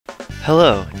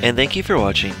Hello, and thank you for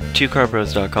watching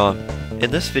 2carpros.com.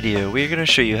 In this video, we are going to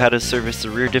show you how to service the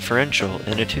rear differential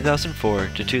in a 2004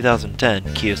 to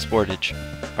 2010 Kia Sportage.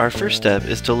 Our first step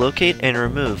is to locate and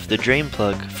remove the drain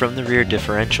plug from the rear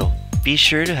differential. Be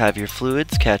sure to have your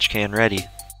fluids catch can ready.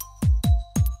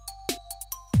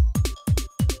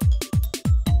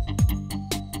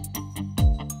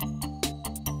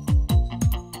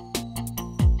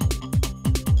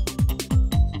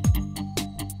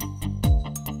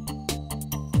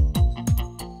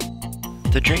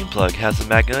 The drain plug has a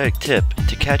magnetic tip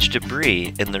to catch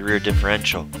debris in the rear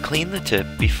differential. Clean the tip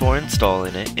before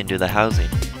installing it into the housing.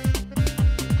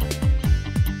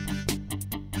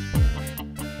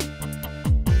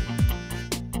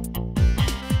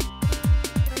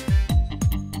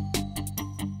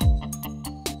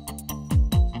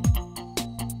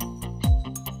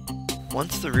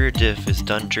 Once the rear diff is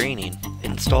done draining,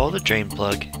 install the drain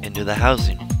plug into the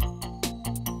housing.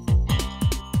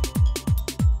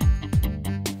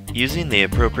 Using the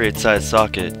appropriate size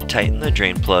socket, tighten the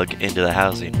drain plug into the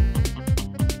housing.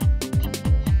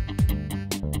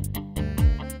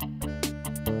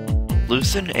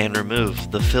 Loosen and remove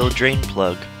the fill drain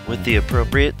plug with the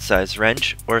appropriate size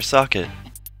wrench or socket.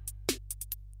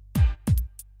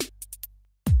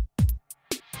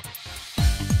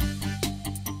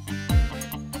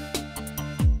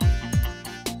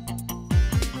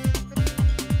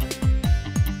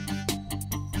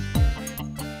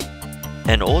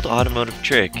 An old automotive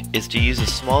trick is to use a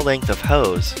small length of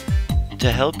hose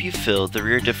to help you fill the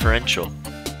rear differential.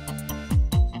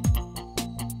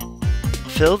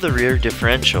 Fill the rear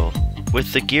differential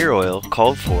with the gear oil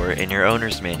called for in your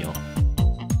owner's manual.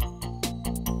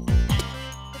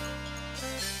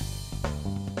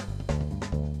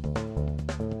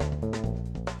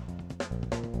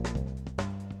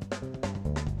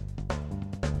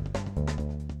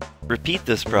 Repeat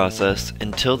this process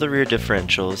until the rear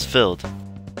differential is filled.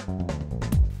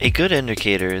 A good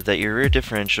indicator that your rear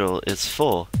differential is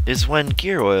full is when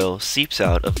gear oil seeps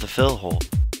out of the fill hole.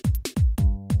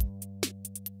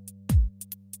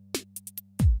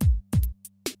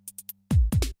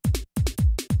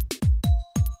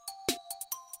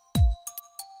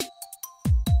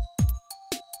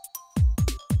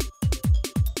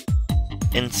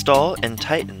 Install and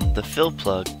tighten the fill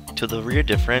plug to the rear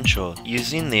differential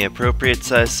using the appropriate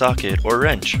size socket or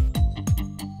wrench.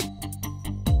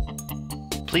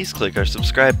 Please click our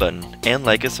subscribe button and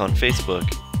like us on Facebook.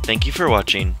 Thank you for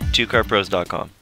watching 2carpros.com.